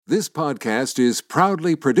This podcast is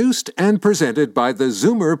proudly produced and presented by the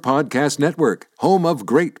Zoomer Podcast Network, home of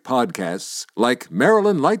great podcasts like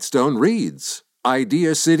Marilyn Lightstone Reads,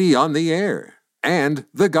 Idea City on the Air, and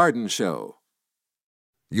The Garden Show.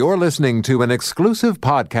 You're listening to an exclusive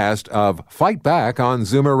podcast of Fight Back on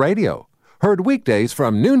Zoomer Radio, heard weekdays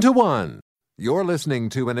from noon to 1. You're listening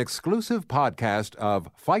to an exclusive podcast of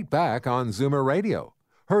Fight Back on Zoomer Radio,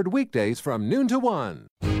 heard weekdays from noon to 1.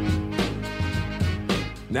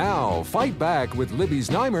 Now, Fight Back with Libby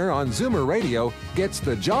Znaimer on Zoomer Radio gets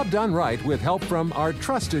the job done right with help from our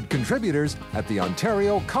trusted contributors at the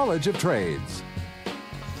Ontario College of Trades.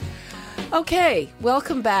 Okay,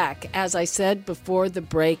 welcome back. As I said before the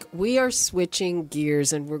break, we are switching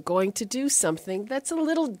gears and we're going to do something that's a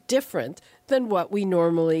little different than what we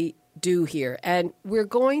normally do here. And we're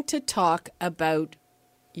going to talk about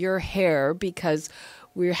your hair because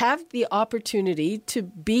we have the opportunity to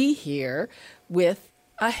be here with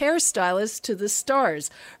a hairstylist to the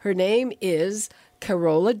stars. Her name is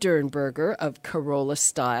Carola Dernberger of Carola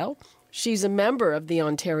Style. She's a member of the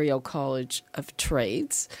Ontario College of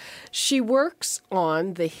Trades. She works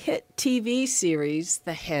on the hit TV series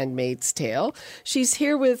The Handmaid's Tale. She's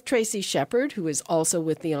here with Tracy Shepherd, who is also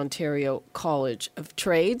with the Ontario College of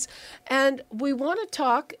Trades. And we want to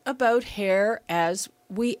talk about hair as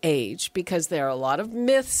we age because there are a lot of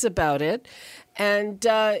myths about it. And,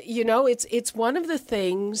 it's one of the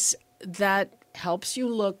things that helps you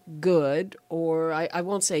look good, or I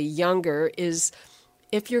won't say younger, is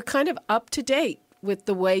if you're kind of up to date with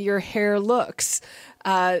the way your hair looks.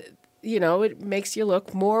 It makes you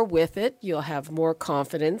look more with it. You'll have more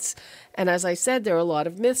confidence. And as I said, there are a lot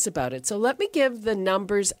of myths about it. So let me give the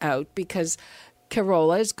numbers out because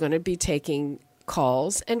Carola is going to be taking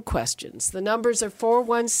calls and questions. The numbers are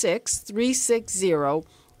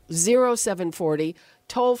 416-360-0740,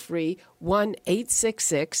 toll free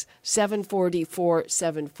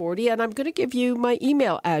 1-866-740-4740. And I'm going to give you my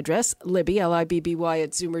email address, Libby, Libby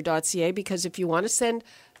 @zoomer.ca, because if you want to send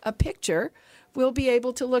a picture, we'll be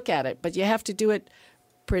able to look at it. But you have to do it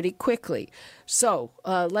pretty quickly. So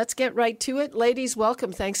let's get right to it. Ladies,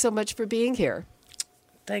 welcome. Thanks so much for being here.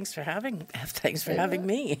 Thanks for having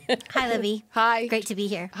me. Hi, Libby. Hi. Great to be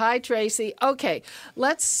here. Hi, Tracy. Okay,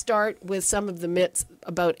 let's start with some of the myths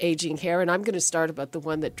about aging hair, and I'm going to start about the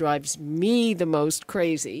one that drives me the most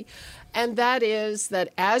crazy, and that is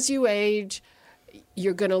that as you age,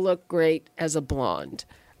 you're going to look great as a blonde.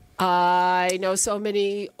 I know so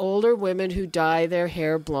many older women who dye their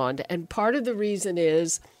hair blonde, and part of the reason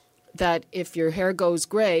is that if your hair goes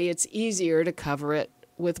gray, it's easier to cover it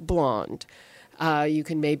with blonde. You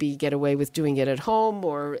can maybe get away with doing it at home,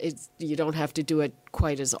 or you don't have to do it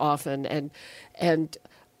quite as often. And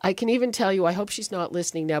I can even tell you, I hope she's not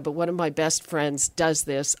listening now, but one of my best friends does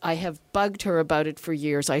this. I have bugged her about it for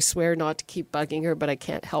years. I swear not to keep bugging her, but I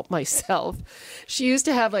can't help myself. She used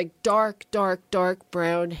to have like dark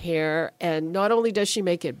brown hair, and not only does she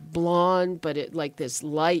make it blonde, but it like this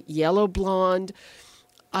light yellow blonde.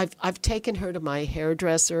 I've taken her to my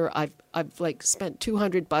hairdresser. I've like spent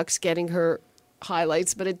 $200 getting her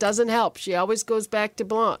highlights, but it doesn't help. She always goes back to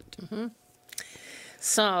blonde. Mm-hmm.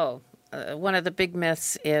 So one of the big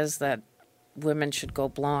myths is that women should go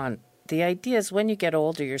blonde. The idea is when you get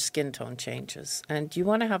older, your skin tone changes, and you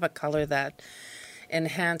want to have a color that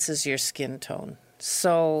enhances your skin tone.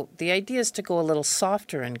 So the idea is to go a little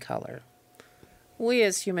softer in color. We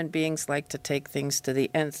as human beings like to take things to the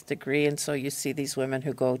nth degree, and so you see these women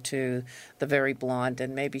who go to the very blonde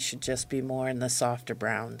and maybe should just be more in the softer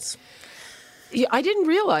browns. Yeah, I didn't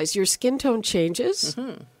realize your skin tone changes.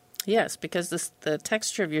 Mm-hmm. Yes, because the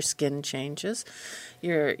texture of your skin changes.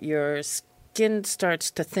 Your skin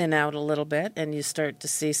starts to thin out a little bit, and you start to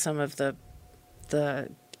see some of the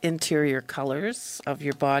interior colors of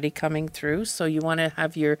your body coming through. So you want to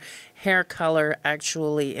have your hair color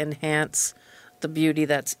actually enhance the beauty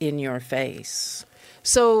that's in your face.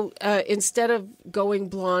 So instead of going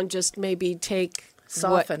blonde, just maybe take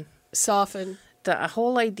soften. Soften. The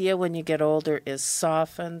whole idea when you get older is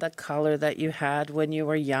soften the color that you had when you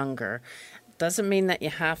were younger. Doesn't mean that you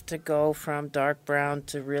have to go from dark brown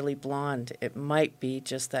to really blonde. It might be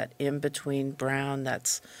just that in-between brown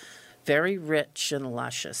that's very rich and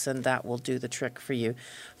luscious, and that will do the trick for you.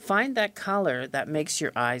 Find that color that makes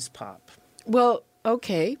your eyes pop. Well,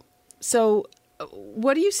 okay. So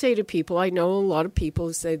what do you say to people? I know a lot of people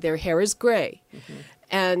who say their hair is gray. Mm-hmm.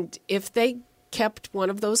 And if they kept one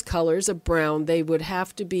of those colors, a brown, they would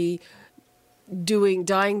have to be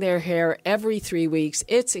dyeing their hair every 3 weeks.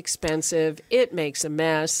 It's expensive. It makes a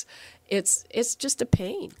mess. It's just a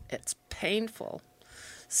pain. It's painful.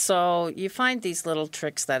 So you find these little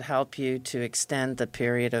tricks that help you to extend the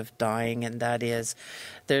period of dyeing, and that is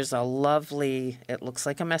there's a lovely, it looks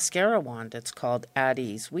like a mascara wand. It's called At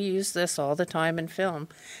Ease. We use this all the time in film,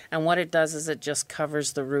 and what it does is it just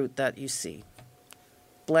covers the root that you see.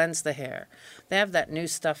 Blends the hair. They have that new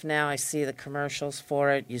stuff now. I see the commercials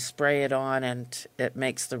for it. You spray it on and it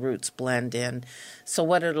makes the roots blend in. So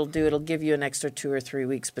what it'll do, it'll give you an extra 2 or 3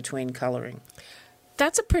 weeks between coloring.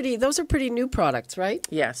 Those are pretty new products, right?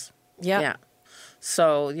 Yes. Yeah. Yeah.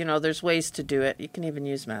 So, there's ways to do it. You can even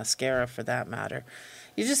use mascara for that matter.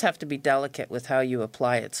 You just have to be delicate with how you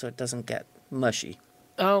apply it so it doesn't get mushy.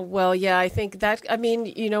 Oh, well, yeah, I think that,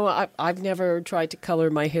 I've never tried to color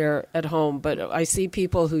my hair at home, but I see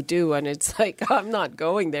people who do, and it's like, I'm not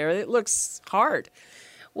going there. It looks hard.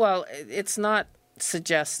 Well, it's not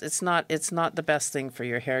the best thing for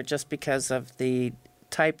your hair just because of the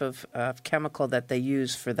type of chemical that they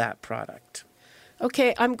use for that product.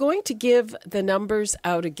 Okay, I'm going to give the numbers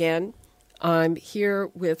out again. I'm here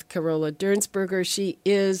with Carola Dernsberger. She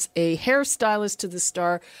is a hairstylist to the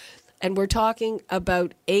star, and we're talking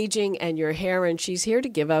about aging and your hair, and she's here to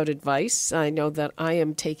give out advice. I know that I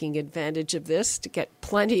am taking advantage of this to get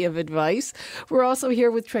plenty of advice. We're also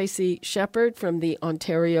here with Tracy Shepherd from the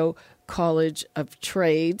Ontario College of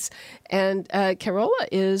Trades. And Carola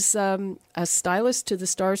is a stylist to the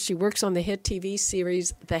stars. She works on the hit TV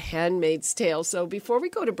series The Handmaid's Tale. So before we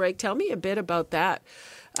go to break, tell me a bit about that.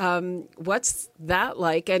 What's that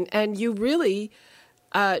like? And you really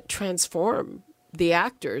transform the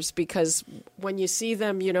actors, because when you see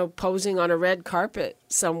them, posing on a red carpet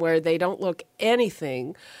somewhere, they don't look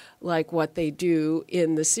anything like what they do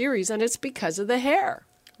in the series, and it's because of the hair.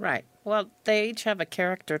 Right. Well, they each have a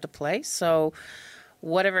character to play, so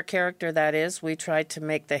whatever character that is, we try to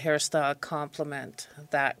make the hairstyle complement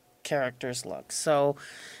that character's look. So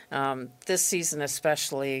this season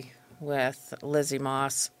especially with Lizzie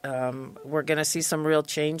Moss, we're going to see some real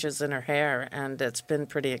changes in her hair, and it's been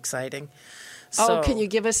pretty exciting. So, can you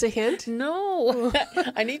give us a hint? No.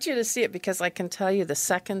 I need you to see it because I can tell you the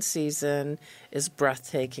second season is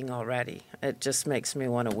breathtaking already. It just makes me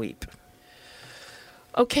want to weep.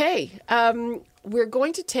 Okay. We're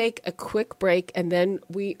going to take a quick break, and then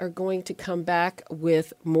we are going to come back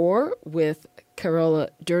with more with Carola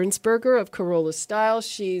Dernsberger of Carola Style.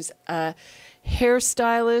 She's a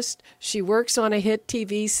hairstylist. She works on a hit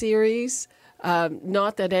TV series.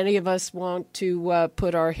 Not that any of us want to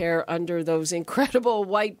put our hair under those incredible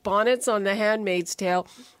white bonnets on The Handmaid's Tale,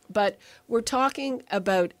 but we're talking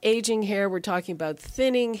about aging hair. We're talking about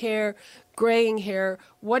thinning hair, graying hair.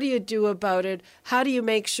 What do you do about it? How do you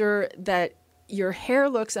make sure that your hair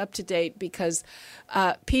looks up to date? Because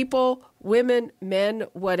people, women, men,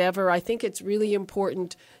 whatever, I think it's really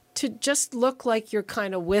important to just look like you're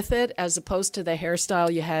kind of with it as opposed to the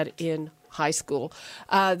hairstyle you had in high school.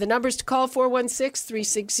 The numbers to call,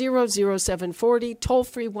 416-360-0740,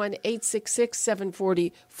 toll-free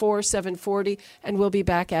 1-866-740-4740, and we'll be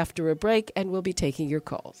back after a break, and we'll be taking your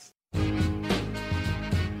calls.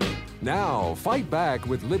 Now, Fight Back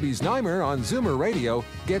with Libby Znaimer on Zoomer Radio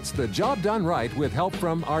gets the job done right with help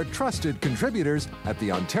from our trusted contributors at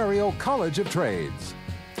the Ontario College of Trades.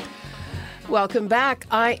 Welcome back.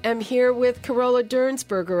 I am here with Carola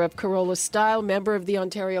Dernsberger of Carola Style, member of the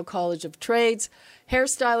Ontario College of Trades,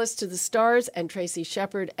 hairstylist to the stars, and Tracy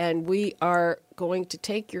Shepherd, and we are going to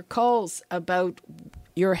take your calls about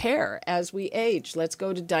your hair as we age. Let's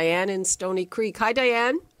go to Diane in Stony Creek. Hi,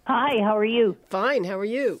 Diane. Hi, how are you? Fine. How are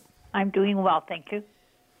you? I'm doing well, thank you.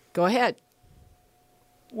 Go ahead.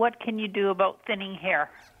 What can you do about thinning hair?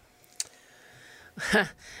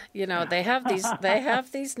 They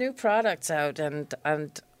have these new products out, and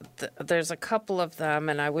there's a couple of them,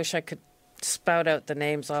 and I wish I could spout out the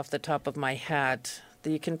names off the top of my head.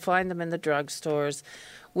 You can find them in the drugstores.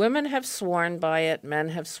 Women have sworn by it. Men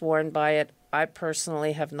have sworn by it. I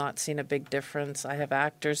personally have not seen a big difference. I have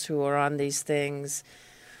actors who are on these things.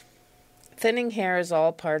 Thinning hair is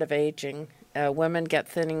all part of aging. Women get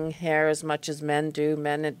thinning hair as much as men do,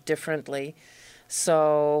 men differently.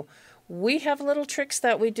 So we have little tricks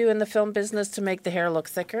that we do in the film business to make the hair look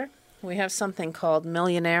thicker. We have something called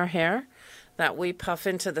millionaire hair that we puff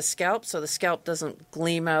into the scalp so the scalp doesn't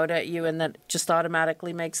gleam out at you, and that just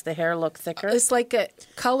automatically makes the hair look thicker. It's like a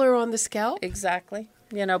color on the scalp? Exactly.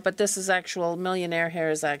 But this is actual millionaire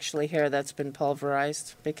hair is actually hair that's been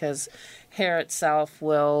pulverized, because hair itself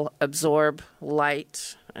will absorb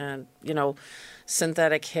light, and,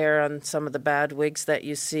 synthetic hair on some of the bad wigs that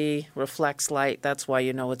you see reflects light. That's why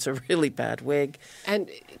it's a really bad wig. And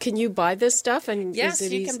can you buy this stuff? And yes,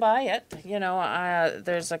 you can buy it.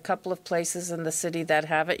 There's a couple of places in the city that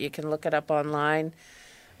have it. You can look it up online.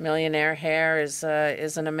 Millionaire Hair is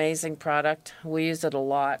an amazing product. We use it a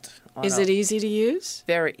lot. Is it easy to use?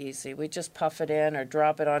 Very easy. We just puff it in or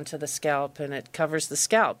drop it onto the scalp, and it covers the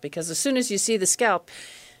scalp. Because as soon as you see the scalp,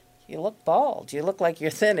 you look bald. You look like you're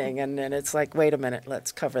thinning, and then it's like, wait a minute,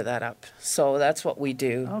 let's cover that up. So that's what we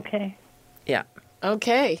do. Okay. Yeah.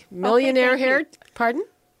 Okay. Millionaire thank you. Hair. Pardon?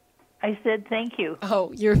 I said thank you.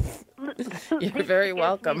 Oh, you're You're very Gives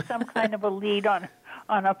welcome. me some kind of a lead on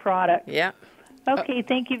a product. Yeah. Okay,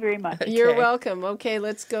 thank you very much. You're Okay. welcome. Okay,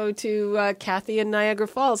 let's go to Kathy in Niagara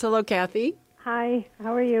Falls. Hello, Kathy. Hi,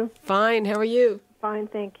 how are you? Fine. How are you? Fine,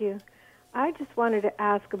 thank you. I just wanted to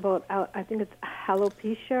ask about, I think it's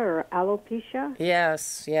alopecia or alopecia.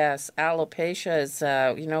 Yes. Alopecia is,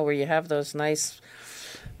 where you have those nice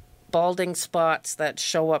balding spots that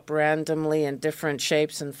show up randomly in different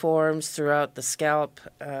shapes and forms throughout the scalp.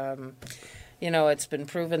 It's been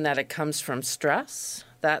proven that it comes from stress.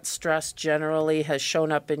 That stress generally has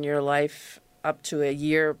shown up in your life up to a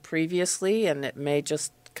year previously, and it may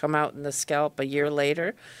just come out in the scalp a year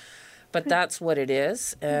later. But that's what it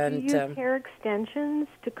is. And Do you use hair extensions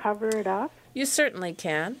to cover it up? you certainly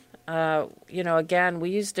can. Again,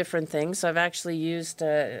 we use different things. I've actually used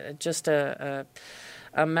just a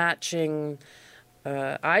matching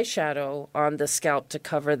eyeshadow on the scalp to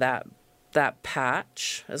cover that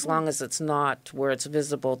patch, as long as it's not where it's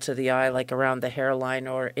visible to the eye, like around the hairline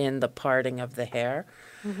or in the parting of the hair.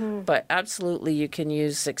 Mm-hmm. But absolutely, you can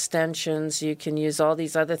use extensions. You can use all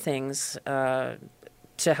these other things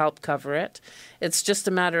to help cover it. It's just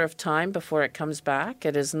a matter of time before it comes back.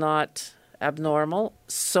 It is not abnormal.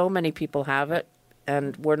 So many people have it,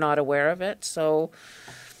 and we're not aware of it. So,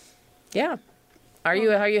 yeah. Are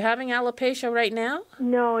you having alopecia right now?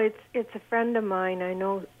 No, it's a friend of mine. I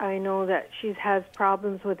know that she has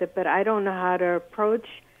problems with it, but I don't know how to approach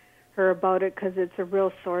her about it because it's a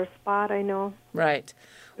real sore spot, I know. Right.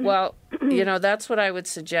 Well, that's what I would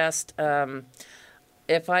suggest.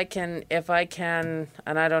 If I can,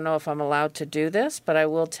 and I don't know if I'm allowed to do this, but I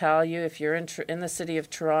will tell you, if you're in the city of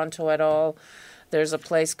Toronto at all, there's a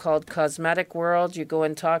place called Cosmetic World. You go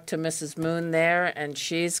and talk to Mrs. Moon there, and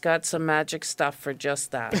she's got some magic stuff for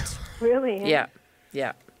just that. Really? Yeah.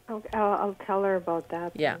 Okay, I'll tell her about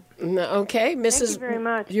that. Yeah. Okay, Mrs. Thank you very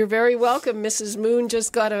much. You're very welcome. Mrs. Moon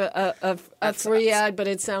just got a free ad, but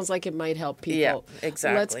it sounds like it might help people. Yeah,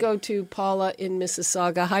 exactly. Let's go to Paula in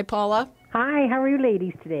Mississauga. Hi, Paula. Hi, how are you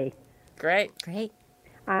ladies today? Great.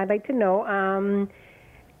 I'd like to know,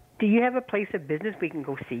 do you have a place of business we can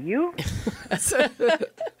go see you?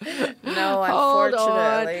 No, Hold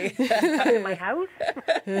on. unfortunately. In my house?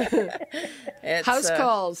 It's, House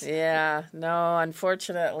calls. Yeah. No,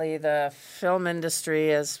 unfortunately, the film industry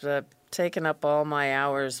has taken up all my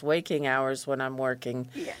hours, waking hours when I'm working.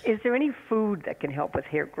 Is there any food that can help with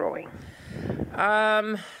hair growing?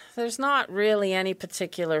 There's not really any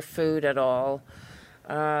particular food at all.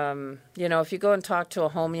 If you go and talk to a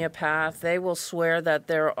homeopath, they will swear that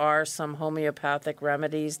there are some homeopathic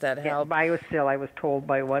remedies that help. BioSteel, I was told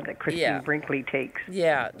by one that Christine Brinkley takes.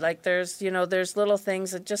 Yeah, like there's little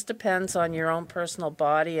things. It just depends on your own personal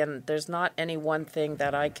body, and there's not any one thing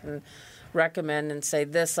that I can recommend and say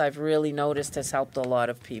this I've really noticed has helped a lot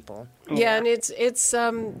of people. Yeah, and it's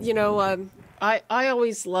I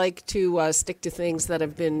always like to stick to things that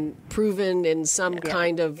have been proven in some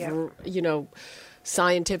kind of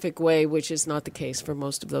scientific way, which is not the case for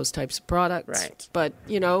most of those types of products. Right. But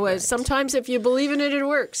sometimes if you believe in it, it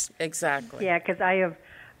works. Exactly. Yeah, because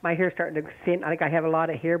my hair's starting to thin. Like I have a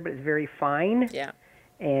lot of hair, but it's very fine. Yeah.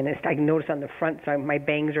 And I can notice on the front, so my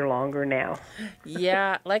bangs are longer now.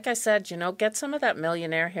 Yeah, like I said, get some of that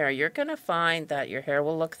millionaire hair. You're going to find that your hair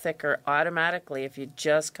will look thicker automatically if you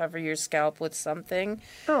just cover your scalp with something.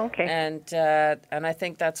 Oh, okay. And I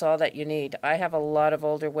think that's all that you need. I have a lot of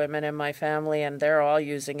older women in my family, and they're all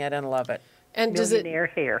using it and love it. And Millionaire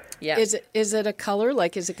hair. Yeah. Is it a color?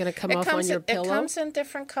 Like, is it going to come off on your pillow? It comes in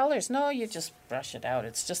different colors. No, you just brush it out.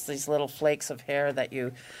 It's just these little flakes of hair that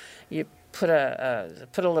you put a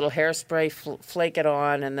little hairspray, flake it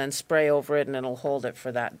on, and then spray over it, and it'll hold it for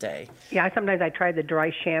that day. Yeah, sometimes I try the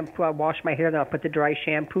dry shampoo. I wash my hair, then I'll put the dry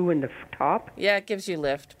shampoo in the top. Yeah, it gives you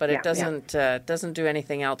lift, but it doesn't do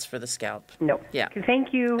anything else for the scalp. No. Yeah.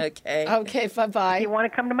 Thank you. Okay. Okay, bye-bye. If you want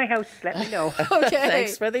to come to my house, let me know. Okay.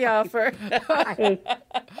 Thanks for the offer. Bye.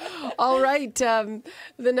 All right. The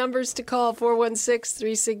numbers to call,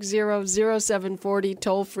 416-360-0740,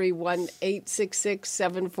 toll-free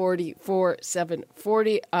 1-866-740-4740.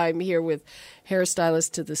 I'm here with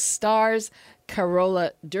hairstylist to the stars,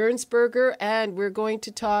 Carola Dernsberger, and we're going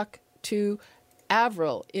to talk to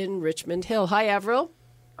Avril in Richmond Hill. Hi, Avril.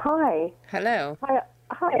 Hi. Hello.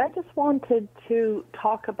 Hi, I just wanted to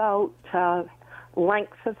talk about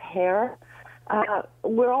lengths of hair.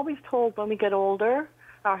 We're always told when we get older,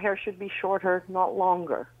 our hair should be shorter, not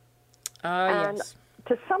longer. And Yes.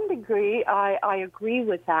 to some degree, I agree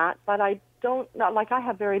with that, but I don't, like I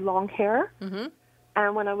have very long hair. Mm-hmm.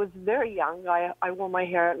 And when I was very young, I wore my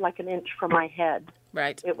hair like an inch from my head.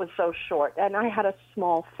 Right. It was so short. And I had a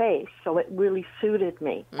small face, so it really suited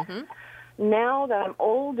me. Mm-hmm. Now that I'm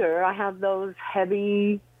older, I have those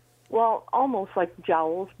heavy, well, almost like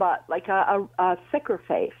jowls, but like a thicker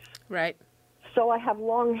face. Right. So I have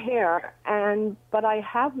long hair, but I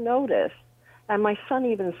have noticed, and my son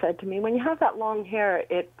even said to me, when you have that long hair,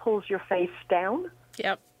 it pulls your face down,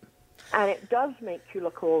 Yep. and it does make you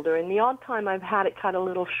look older. And the odd time I've had it cut a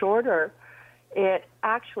little shorter, it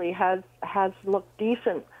actually has looked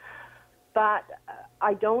decent. But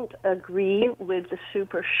I don't agree with the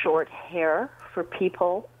super short hair for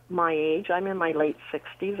people my age. I'm in my late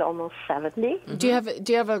 60s, almost 70. Mm-hmm. Do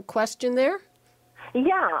you have a question there?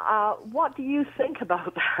 Yeah, what do you think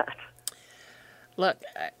about that? Look,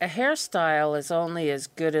 a hairstyle is only as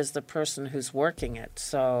good as the person who's working it.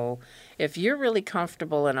 So if you're really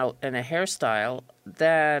comfortable in a hairstyle,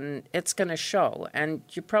 then it's going to show, and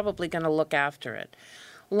you're probably going to look after it.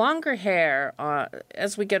 Longer hair,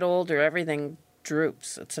 as we get older, everything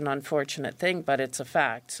droops. It's an unfortunate thing, but it's a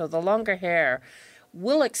fact. So the longer hair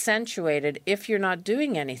will accentuate it if you're not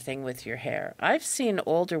doing anything with your hair. I've seen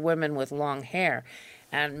older women with long hair,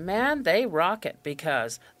 and man, they rock it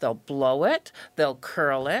because they'll blow it, they'll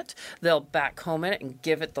curl it, they'll backcomb it and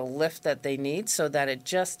give it the lift that they need so that it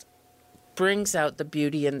just brings out the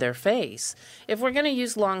beauty in their face. If we're going to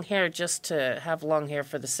use long hair just to have long hair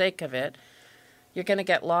for the sake of it, you're going to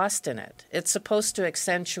get lost in it. It's supposed to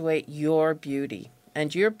accentuate your beauty.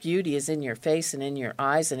 And your beauty is in your face and in your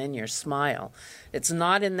eyes and in your smile. It's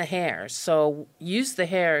not in the hair. So use the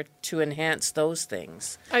hair to enhance those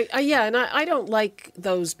things. I don't like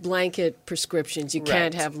those blanket prescriptions. You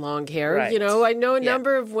can't Right. have long hair. Right. You know, I know a Yeah.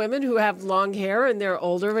 number of women who have long hair and they're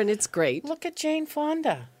older and it's great. Look at Jane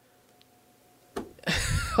Fonda.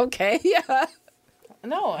 Okay, yeah.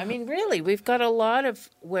 No, I mean, really, we've got a lot of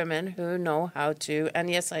women who know how to, and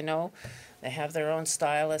yes, I know they have their own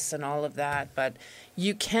stylists and all of that, but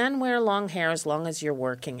you can wear long hair as long as you're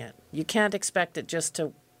working it. You can't expect it just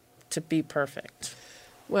to be perfect.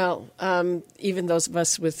 Well, even those of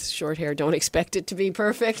us with short hair don't expect it to be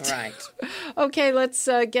perfect. Right. Okay, let's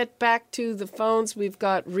get back to the phones. We've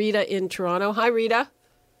got Rita in Toronto. Hi, Rita.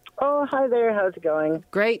 Oh, hi there. How's it going?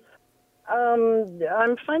 Great.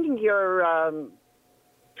 I'm finding your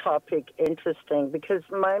topic interesting because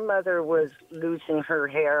my mother was losing her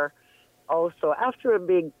hair also after a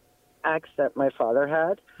big accident my father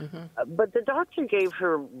had. Mm-hmm. But the doctor gave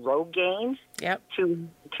her Rogaine Yep.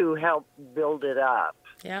 to help build it up.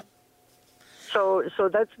 Yep. So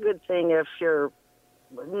that's a good thing if you're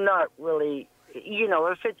not really,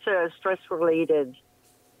 if it's a stress-related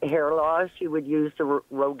hair loss, you would use the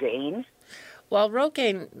Rogaine. Well,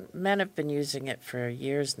 Rogaine, men have been using it for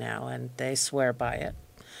years now, and they swear by it.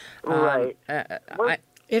 Right.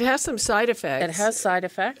 It has some side effects. It has side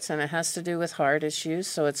effects, and it has to do with heart issues,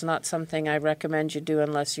 so it's not something I recommend you do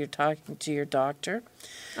unless you're talking to your doctor.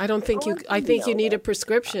 I don't think I think you need a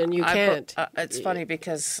prescription. You can't. It's funny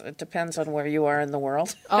because it depends on where you are in the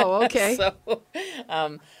world. Oh, okay. So,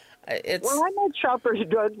 it's... Well, I'm at Shoppers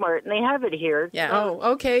Drug Mart, and they have it here. Yeah.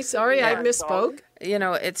 Oh, okay. Sorry, I misspoke.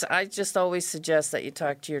 I just always suggest that you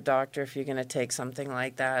talk to your doctor if you're going to take something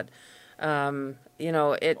like that.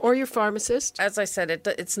 Or your pharmacist. As I said,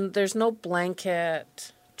 there's no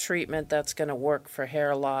blanket treatment that's going to work for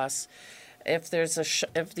hair loss. If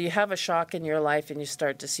if you have a shock in your life and you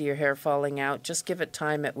start to see your hair falling out, just give it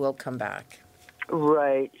time; it will come back.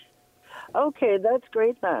 Right. Okay, that's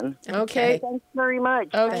great then. Okay. Thanks very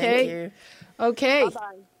much. Okay. Thank you. Okay.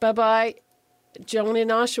 Bye-bye. Bye-bye. Joan in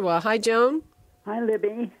Oshawa. Hi, Joan. Hi,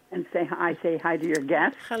 Libby, and say hi to your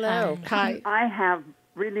guest. Hello. Hi. I have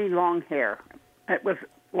really long hair. It was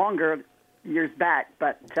longer years back,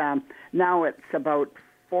 but now it's about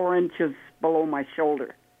 4 inches below my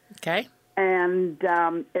shoulder. Okay. And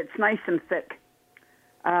it's nice and thick.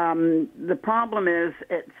 The problem is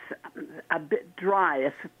it's a bit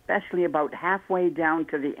dry, especially about halfway down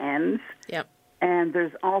to the ends. Yep. And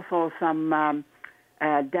there's also some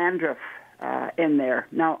dandruff in there.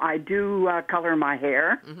 Now, I do color my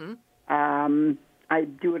hair. Mm-hmm. I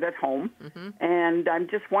do it at home. Mm-hmm. And I'm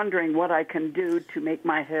just wondering what I can do to make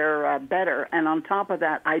my hair better. And on top of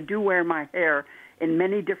that, I do wear my hair in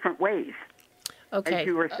many different ways. Okay. As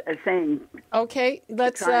you were saying. Okay,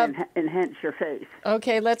 let's try and enhance your face.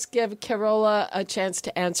 Okay, let's give Carola a chance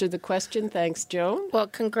to answer the question. Thanks, Joan. Well,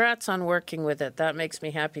 congrats on working with it. That makes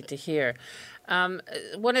me happy to hear.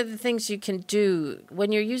 One of the things you can do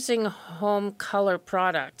when you're using home color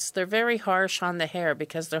products, they're very harsh on the hair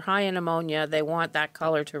because they're high in ammonia. They want that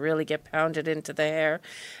color to really get pounded into the hair.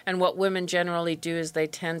 And what women generally do is they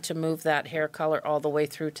tend to move that hair color all the way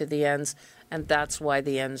through to the ends, and that's why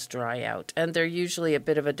the ends dry out. And they're usually a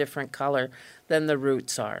bit of a different color than the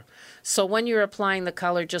roots are. So when you're applying the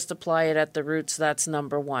color, just apply it at the roots. That's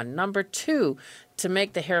number one. Number two, to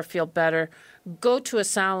make the hair feel better, go to a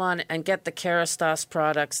salon and get the Kerastase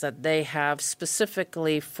products that they have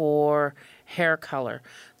specifically for hair color.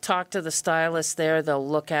 Talk to the stylist there. They'll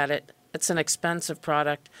look at it. It's an expensive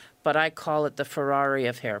product, but I call it the Ferrari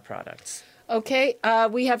of hair products. Okay,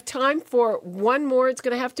 we have time for one more. It's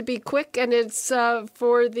going to have to be quick, and it's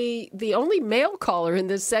for the only male caller in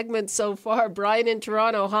this segment so far, Brian in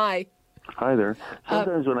Toronto. Hi. Hi there.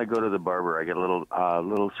 Sometimes when I go to the barber, I get a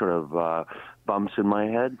little sort of bumps in my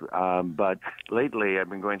head. But lately, I've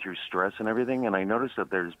been going through stress and everything, and I noticed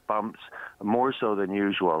that there's bumps more so than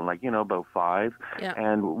usual, like about 5. Yeah.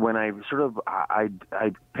 And when I sort of I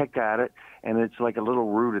pick at it, and it's like a little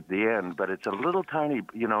root at the end, but it's a little tiny,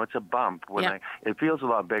 it's a bump. It feels a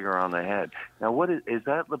lot bigger on the head. Now, what is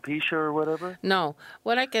that, alopecia or whatever? No.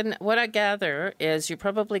 What I gather is you're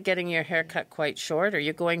probably getting your hair cut quite short. Are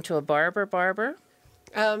you going to a barber?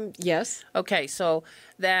 Yes. Okay, so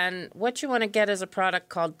then what you want to get is a product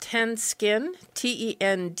called Tend Skin,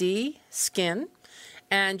 T-E-N-D, Skin,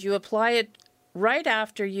 and you apply it right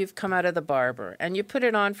after you've come out of the barber, and you put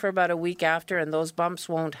it on for about a week after, and those bumps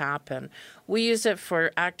won't happen. We use it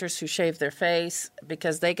for actors who shave their face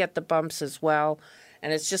because they get the bumps as well,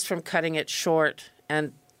 and it's just from cutting it short,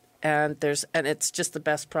 and it's just the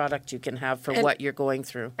best product you can have for what you're going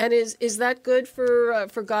through. And is that good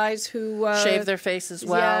for guys who shave their face as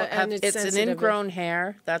well? Yeah, and it's an ingrown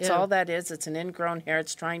hair. That's Yeah. all that is. It's an ingrown hair.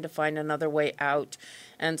 It's trying to find another way out,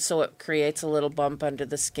 and so it creates a little bump under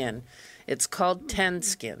the skin. It's called Tend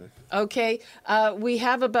Skin. Okay. We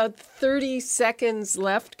have about 30 seconds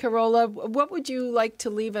left, Carola. What would you like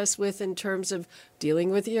to leave us with in terms of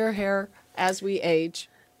dealing with your hair as we age?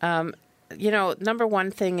 Number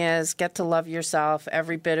one thing is get to love yourself,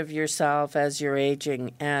 every bit of yourself as you're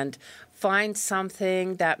aging, and find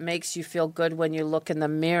something that makes you feel good when you look in the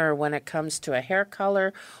mirror when it comes to a hair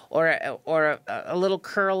color or a little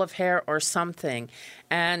curl of hair or something.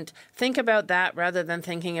 And think about that rather than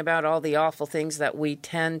thinking about all the awful things that we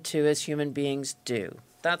tend to as human beings do.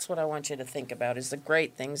 That's what I want you to think about, is the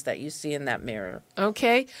great things that you see in that mirror.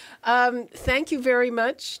 Okay. Thank you very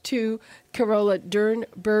much to Carola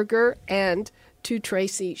Dernberger and to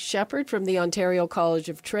Tracy Shepard from the Ontario College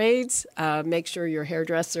of Trades. Make sure your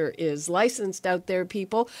hairdresser is licensed out there,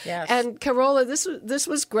 people. Yes. And Carola, this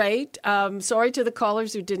was great. Sorry to the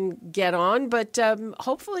callers who didn't get on, but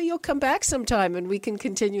hopefully you'll come back sometime and we can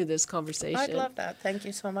continue this conversation. I'd love that. Thank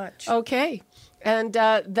you so much. Okay. And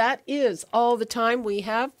that is all the time we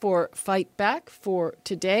have for Fight Back for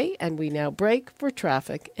today, and we now break for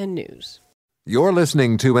traffic and news. You're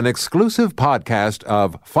listening to an exclusive podcast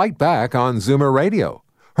of Fight Back on Zoomer Radio.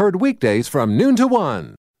 Heard weekdays from noon to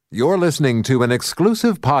 1. You're listening to an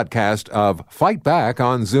exclusive podcast of Fight Back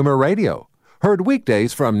on Zoomer Radio. Heard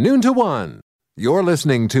weekdays from noon to 1. You're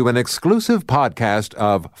listening to an exclusive podcast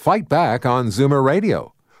of Fight Back on Zoomer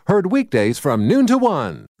Radio. Heard weekdays from noon to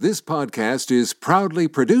 1. This podcast is proudly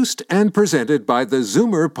produced and presented by the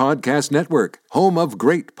Zoomer Podcast Network, home of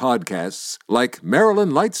great podcasts like Marilyn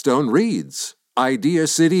Lightstone Reads, Idea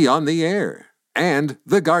City on the Air, and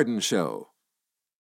The Garden Show.